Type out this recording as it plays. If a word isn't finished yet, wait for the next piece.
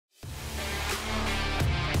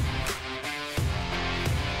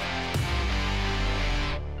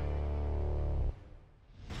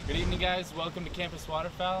evening, guys. Welcome to Campus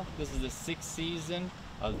Waterfowl. This is the 6th season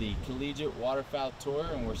of the Collegiate Waterfowl Tour,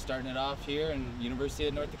 and we're starting it off here in University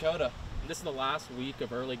of North Dakota. This is the last week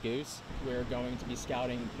of early goose. We're going to be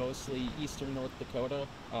scouting mostly eastern North Dakota.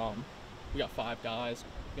 We got 5 guys.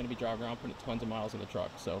 We're going to be driving around, putting tons of miles in the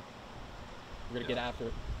truck, so we're going to get after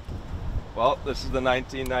it. Well, this is the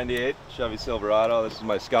 1998 Chevy Silverado. This is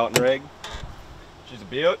my scouting rig. She's a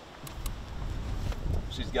beaut.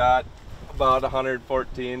 She's got about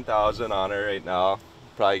 114,000 on her right now.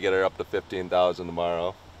 Probably get her up to 15,000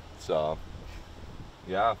 tomorrow. So,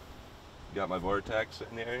 yeah, got my Vortex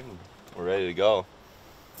sitting here and we're ready to go.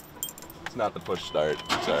 It's not the push start,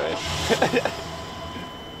 it's alright.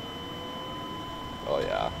 Oh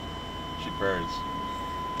yeah, she purrs.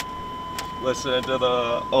 Listening to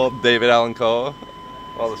the old David Allen Coe,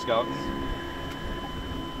 all the scouts.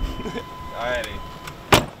 Alrighty.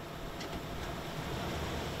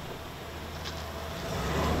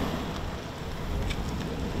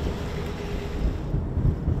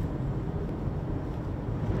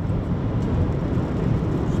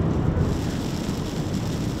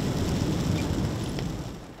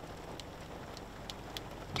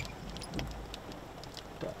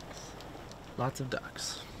 Lots of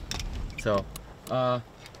ducks. So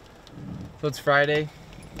it's Friday.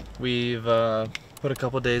 We've put a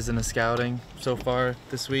couple days into scouting so far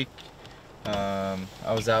this week. I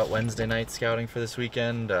was out Wednesday night scouting for this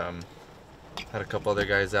weekend. Had a couple other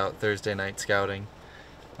guys out Thursday night scouting.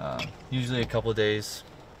 Usually a couple days,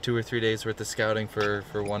 2 or 3 days worth of scouting for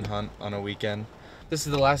one hunt on a weekend. This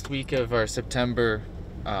is the last week of our September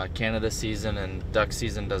Canada season, and duck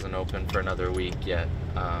season doesn't open for another week yet.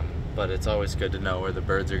 But it's always good to know where the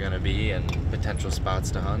birds are going to be and potential spots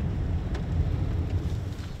to hunt.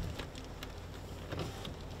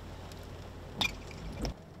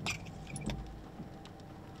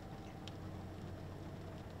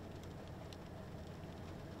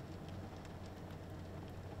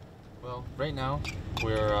 Well, right now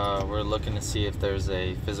we're looking to see if there's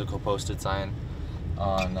a physical posted sign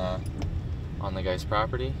on the guy's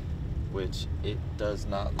property, which it does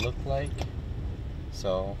not look like.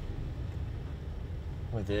 So,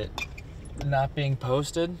 with it not being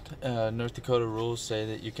posted, North Dakota rules say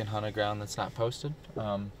that you can hunt a ground that's not posted.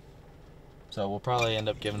 So we'll probably end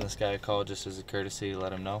up giving this guy a call just as a courtesy to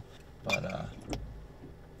let him know. But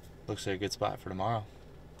looks like a good spot for tomorrow.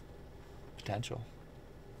 Potential.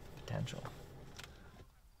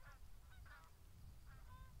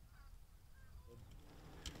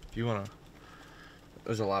 If you wanna,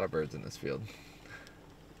 there's a lot of birds in this field.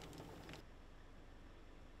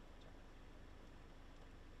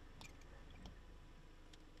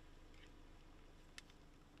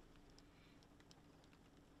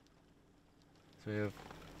 So we have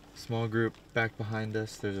a small group back behind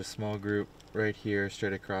us. There's a small group right here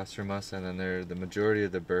straight across from us, and then the majority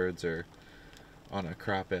of the birds are on a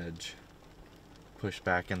crop edge pushed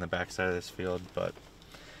back in the backside of this field. But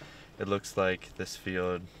it looks like this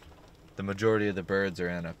field, the majority of the birds are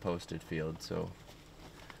in a posted field, so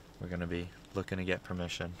we're going to be looking to get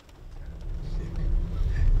permission.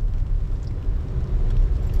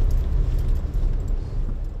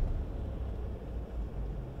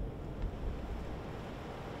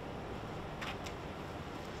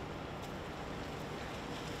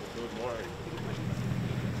 Good morning.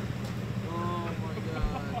 Oh my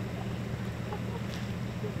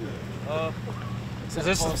god. Is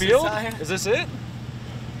this the field? Is this it?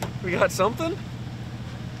 We got something?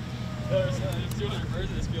 There's 200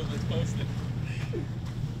 birds in this field that's posted.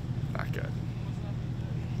 Not good.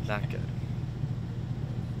 Not good.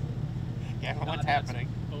 Yeah, what's happening?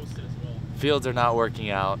 Posted as well. Fields are not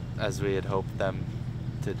working out as we had hoped them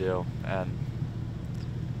to do, and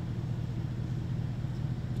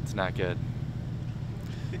it's not good.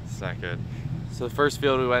 It's not good. So the first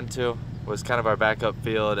field we went to was kind of our backup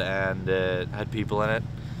field, and it had people in it.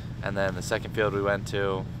 And then the second field we went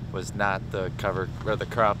to was not the cover or the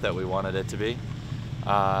crop that we wanted it to be.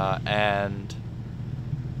 And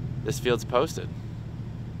this field's posted.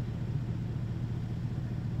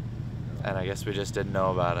 And I guess we just didn't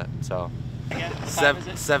know about it. So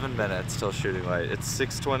 7 minutes till shooting light. It's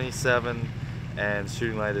 6:27 and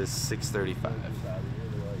shooting light is 6:35.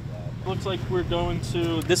 Looks like we're going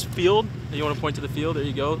to this field. You want to point to the field? There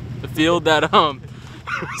you go. The field that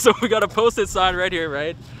so we got a posted sign right here,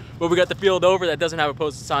 right? But we got the field over that doesn't have a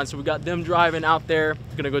posted sign, so we got them driving out there.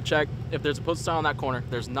 Gonna go check if there's a posted sign on that corner. If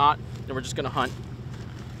there's not, then we're just gonna hunt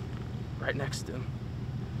right next to them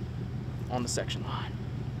on the section line.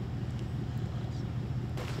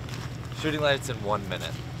 Shooting light's in 1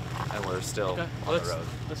 minute, and we're still on the road.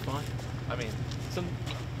 That's fine. I mean,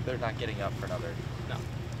 they're not getting up for another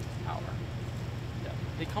No.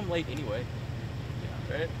 they come late anyway.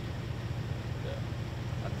 Yeah. Right?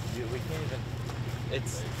 Yeah. Dude, we can't even.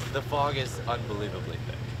 It's the fog is unbelievably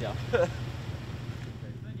thick. Yeah.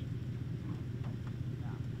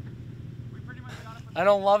 I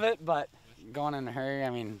don't love it, but going in a hurry.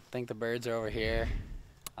 I mean, think the birds are over here.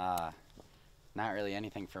 Not really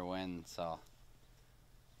anything for wind, so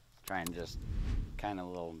try and just kind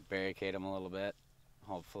of barricade them a little bit.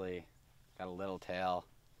 Hopefully, got a little tail,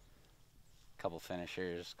 couple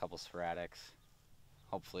finishers, couple sporadics.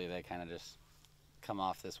 Hopefully, they kind of just come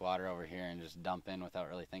off this water over here and just dump in without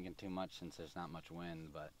really thinking too much, since there's not much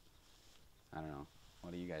wind. But I don't know.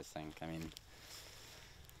 What do you guys think? I mean,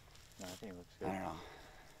 No, I think it looks good. I don't know.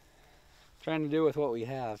 Trying to do with what we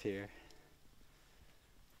have here.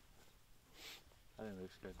 I think it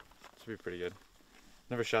looks good. Should be pretty good.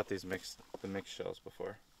 Never shot the mixed shells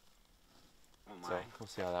before. Oh my. So we'll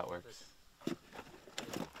see how that works.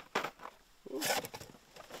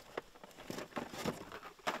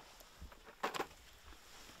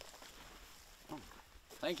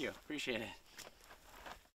 Thank you. Appreciate it.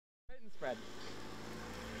 Spread.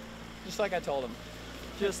 Just like I told him.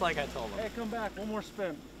 Just like I told him. Hey, come back. One more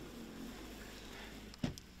spin.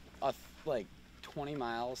 Like 20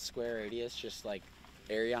 miles square radius, just like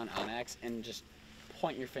area on Onyx, and just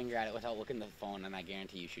point your finger at it without looking at the phone, and I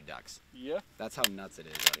guarantee you shoot ducks. Yeah. That's how nuts it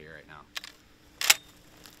is out here right now.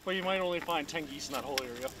 But you might only find 10 geese in that whole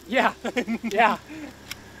area. Yeah. Yeah.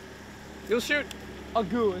 You'll shoot a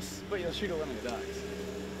goose, but you'll shoot a limit of ducks.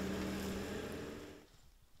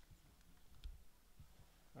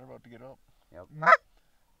 They're about to get up. Yep.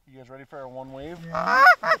 You guys ready for our one wave?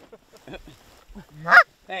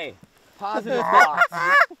 Hey, positive thoughts.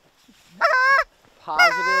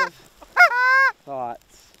 Positive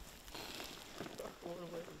thoughts.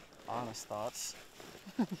 Honest thoughts.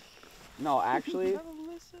 No, actually,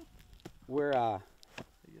 we're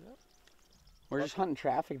just hunting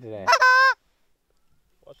traffic today.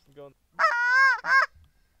 Watch them going.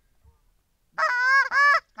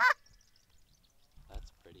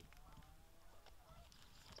 That's pretty.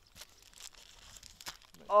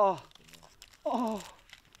 Oh. Oh.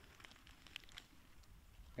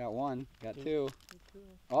 Got one, got two.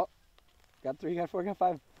 Oh. Got three, got four, got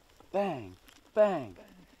five. Bang. Bang.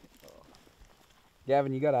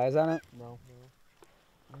 Gavin, you got eyes on it? No.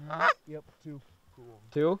 Yep, two. Cool.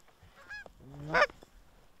 Two?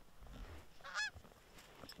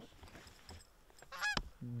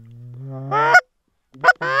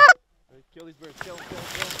 Kill these birds. Kill them.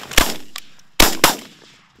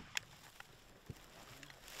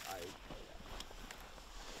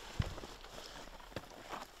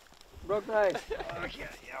 Broke the ice. Okay,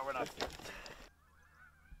 yeah, we're not good.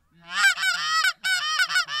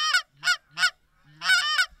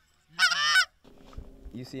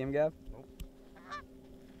 You see him, Gav? Nope.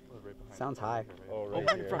 Right behind. Sounds high. Oh, right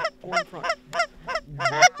Right here. in front. Go in front.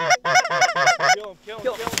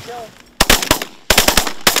 Kill him.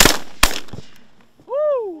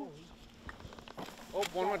 Woo! Oh,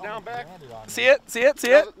 one went down back. See it? See it?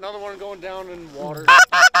 See it? Another one going down in water.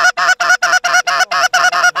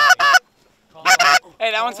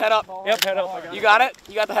 Hey, that one's head up. Yep, head up. You got it?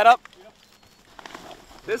 You got the head up?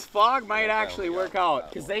 This fog might actually work out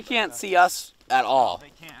because they can't see us at all. They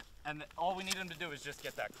can't. And all we need them to do is just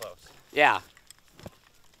get that close. Yeah.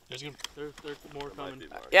 There's more coming.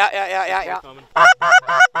 Yeah. More coming.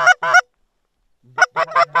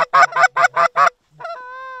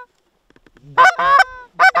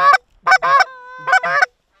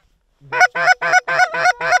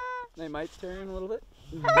 They might turn a little bit.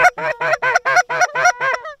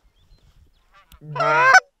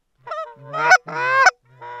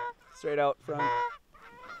 Straight out front.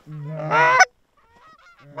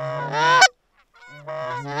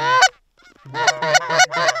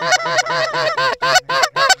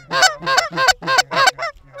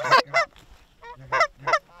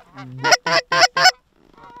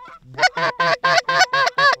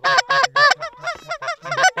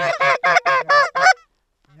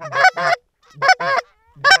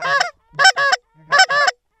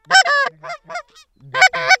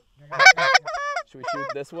 Should we shoot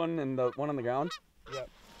this one and the one on the ground? Yep.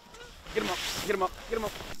 Get him up, get him up, get him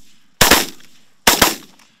up.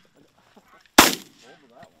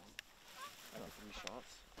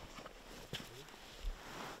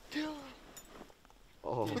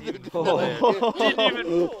 Oh.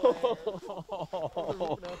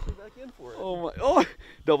 Oh my! Oh,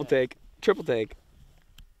 double take, triple take.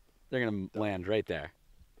 They're gonna land right there.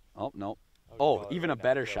 Oh no! Oh, even a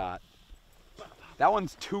better shot. That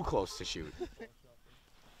one's too close to shoot.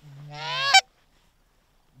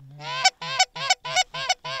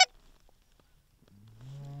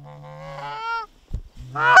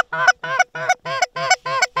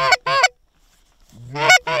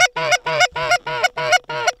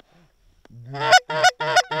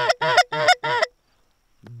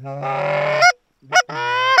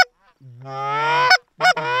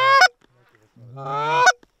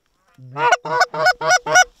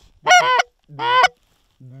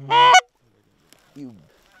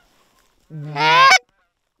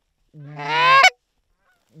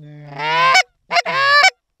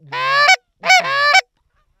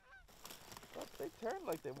 They turned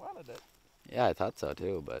like they wanted it. Yeah, I thought so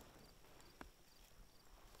too, but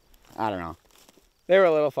I don't know. They were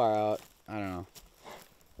a little far out. I don't know.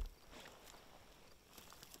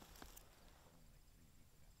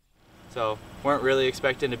 So, weren't really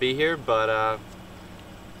expecting to be here, but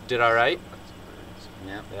did all right.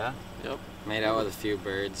 Yep. Yeah? Yep. Made out with a few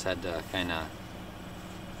birds. Had to kind of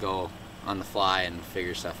go on the fly and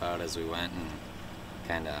figure stuff out as we went, and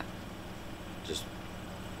kind of just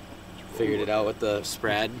figured it out with the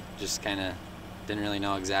spread. Just kind of didn't really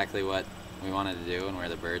know exactly what we wanted to do and where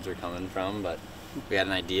the birds were coming from, but we had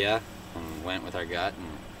an idea and went with our gut and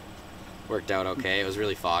worked out okay. It was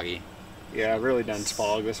really foggy. Yeah, really dense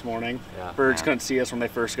fog this morning. Yeah. Birds Yeah. couldn't see us when they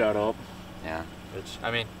first got up. Yeah. Which, I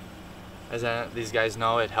mean, as these guys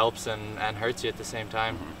know, it helps and hurts you at the same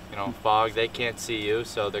time. Mhm. You know, fog, they can't see you,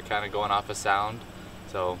 so they're kind of going off of sound.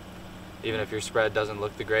 So even if your spread doesn't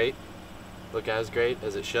look as great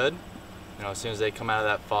as it should, you know, as soon as they come out of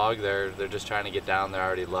that fog, they're just trying to get down. They're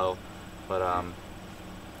already low. But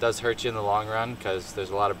it does hurt you in the long run because there's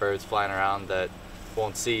a lot of birds flying around that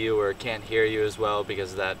won't see you or can't hear you as well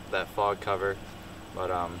because of that fog cover. But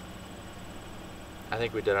I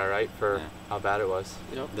think we did all right for how bad it was.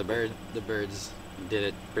 Yep. The birds did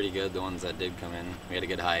it pretty good. The ones that did come in, we had a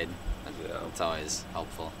good hide. Yeah. It's always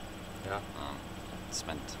helpful. Yeah.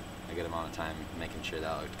 Spent a good amount of time making sure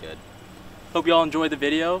that looked good. Hope you all enjoyed the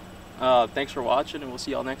video. Thanks for watching, and we'll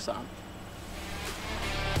see y'all next time.